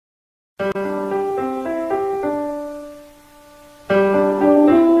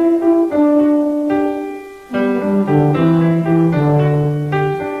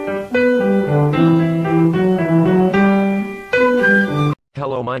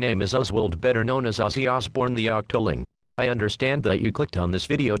name is Oswald, better known as Ozzy Osbourne the Octoling. I understand that you clicked on this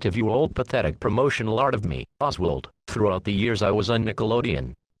video to view old pathetic promotional art of me, Oswald. Throughout the years I was on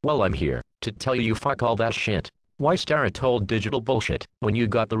Nickelodeon. Well, I'm here to tell you fuck all that shit. Why stare at old digital bullshit when you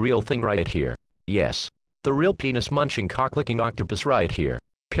got the real thing right here? Yes, the real penis munching cock licking octopus right here.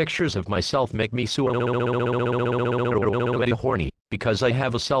 Pictures of myself make me so horny because I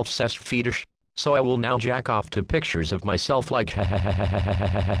have a self-cessed fetish. So I will now jack off to pictures of myself like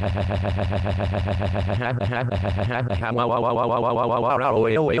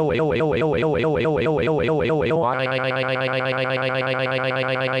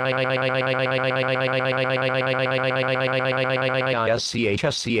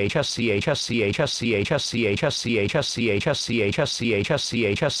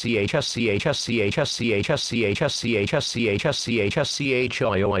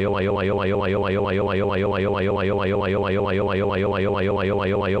stroking my octodick to pictures of myself. I'm stroking my octodick to pictures of myself. I'm stroking my octodick to pictures of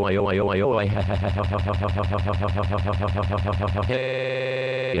myself. I'm stroking my octodick to pictures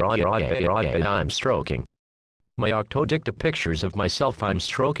of myself. I'm stroking my octodick to pictures of myself. I'm stroking my octodick to pictures of myself. I'm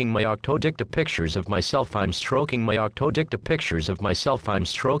stroking my octodick to pictures of myself. I'm stroking my octodick to pictures of myself. I'm stroking my octodick to pictures of myself. I'm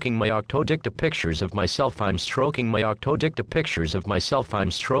stroking my octodick to pictures of myself. I'm stroking my octodick to pictures of myself. I'm stroking my octodick to pictures of myself. I'm stroking my octodick to pictures of myself. I'm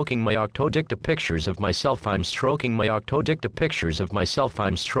stroking my octodick to pictures of myself. I'm stroking my octodick to pictures of myself. I'm stroking my octodick to pictures of myself.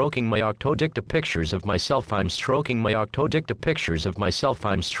 I'm stroking my octodick to pictures of myself. I'm stroking my octodick to pictures of myself.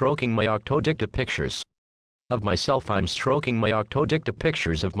 I'm stroking my octodick to pictures of myself. I'm stroking my octodick to pictures of myself. I'm stroking my octodick to pictures of myself. I'm stroking my octo dick to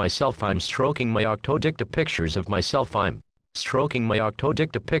pictures of myself. I'm stroking my octodick to pictures of myself. I'm stroking my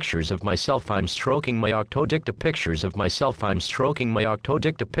octodick to pictures of myself. I'm stroking my octodick to pictures of myself. I'm stroking my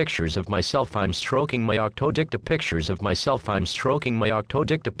octodick to pictures of myself. I'm stroking my octodick to pictures of myself. I'm stroking my octodick to pictures of myself. I'm stroking my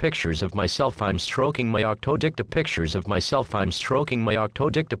octodick to pictures of myself. I'm stroking my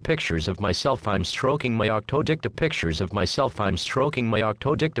octodick to pictures of myself. I'm stroking my octodick to pictures of myself. I'm stroking my octodick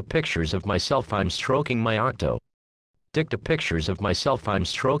to pictures of myself. I'm stroking my octodick to pictures of myself. I'm stroking my octodick to pictures of myself. I'm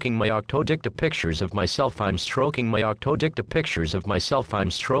stroking my octodick to pictures of myself.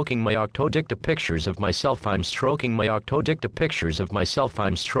 I'm stroking my octodick to pictures of myself. I'm stroking my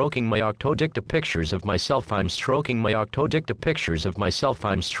octodick to pictures of myself. I'm stroking my octodick to pictures of myself. I'm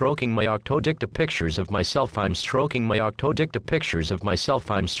stroking my octodick to pictures of myself. I'm stroking my octodick to pictures of myself. I'm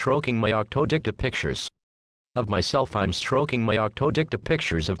stroking my octodick to pictures of myself. I'm stroking my octodick to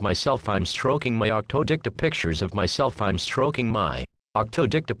pictures of myself. I'm stroking my octodick to pictures of myself. I'm stroking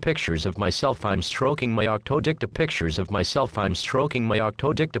my octodick to pictures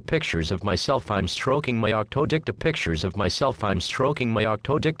of myself. I'm stroking my octodick to pictures of myself. I'm stroking my octodick to pictures of myself. I'm stroking my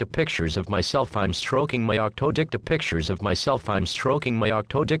octodick to pictures of myself. I'm stroking my octodick to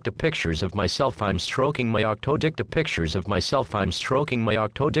pictures of myself. I'm stroking my octodick to pictures of myself. I'm stroking my octodick to pictures of myself. I'm stroking my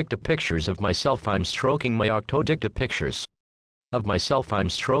octodick to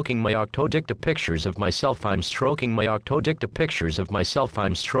pictures of myself. I'm stroking my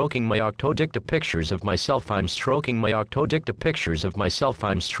octodick to pictures of myself. I'm stroking my octodick to pictures of myself. I'm stroking my octodick to pictures of myself.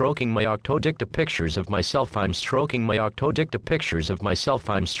 I'm stroking my octodick to pictures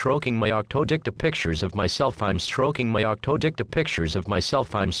of myself. I'm stroking my octodick to pictures of myself. I'm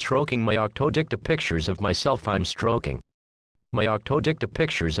stroking my octodick to pictures of myself. I'm stroking my octodick to pictures of myself. I'm stroking my octodick to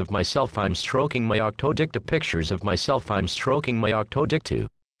pictures of myself. I'm stroking my octodick to pictures of myself. I'm stroking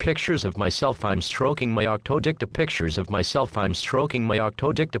my octodick to pictures of myself. I'm stroking my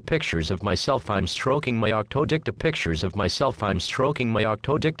octodick to pictures of myself. I'm stroking my octodick to pictures of myself. I'm stroking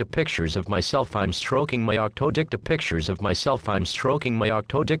my octodick to pictures of myself. I'm stroking my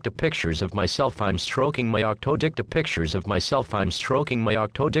octodick to pictures of myself. I'm stroking my octodick to pictures of myself. I'm stroking my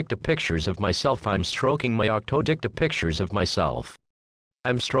octodick to pictures of myself. I'm stroking my octodick to pictures of myself.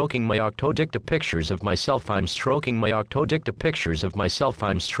 I'm stroking my octodick to pictures of myself. I'm stroking my octodick to pictures of myself.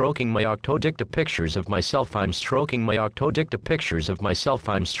 I'm stroking my octodick to pictures of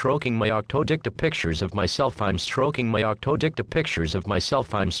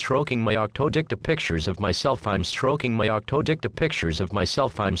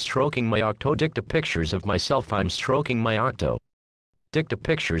I'm stroking my octodick to pictures of myself. I'm stroking my octodick to pictures of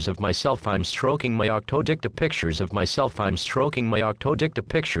myself. I'm stroking my octo dick to pictures of myself. I'm stroking my octodick to pictures of myself. I'm stroking my octodick to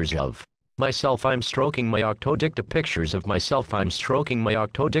pictures of myself. I'm stroking my octodick to pictures of myself. I'm stroking my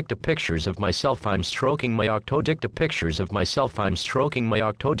octodick to pictures of myself. I'm stroking my octodick to pictures of myself. I'm stroking my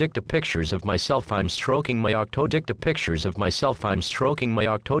octodick to pictures of myself. I'm stroking my octodick to pictures of myself. I'm stroking my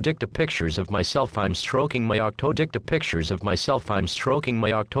octodick to pictures of myself. I'm stroking my octodick to pictures of myself. I'm stroking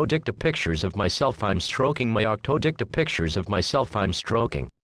my octodick to pictures of myself. I'm stroking my octodick to pictures of myself. I'm stroking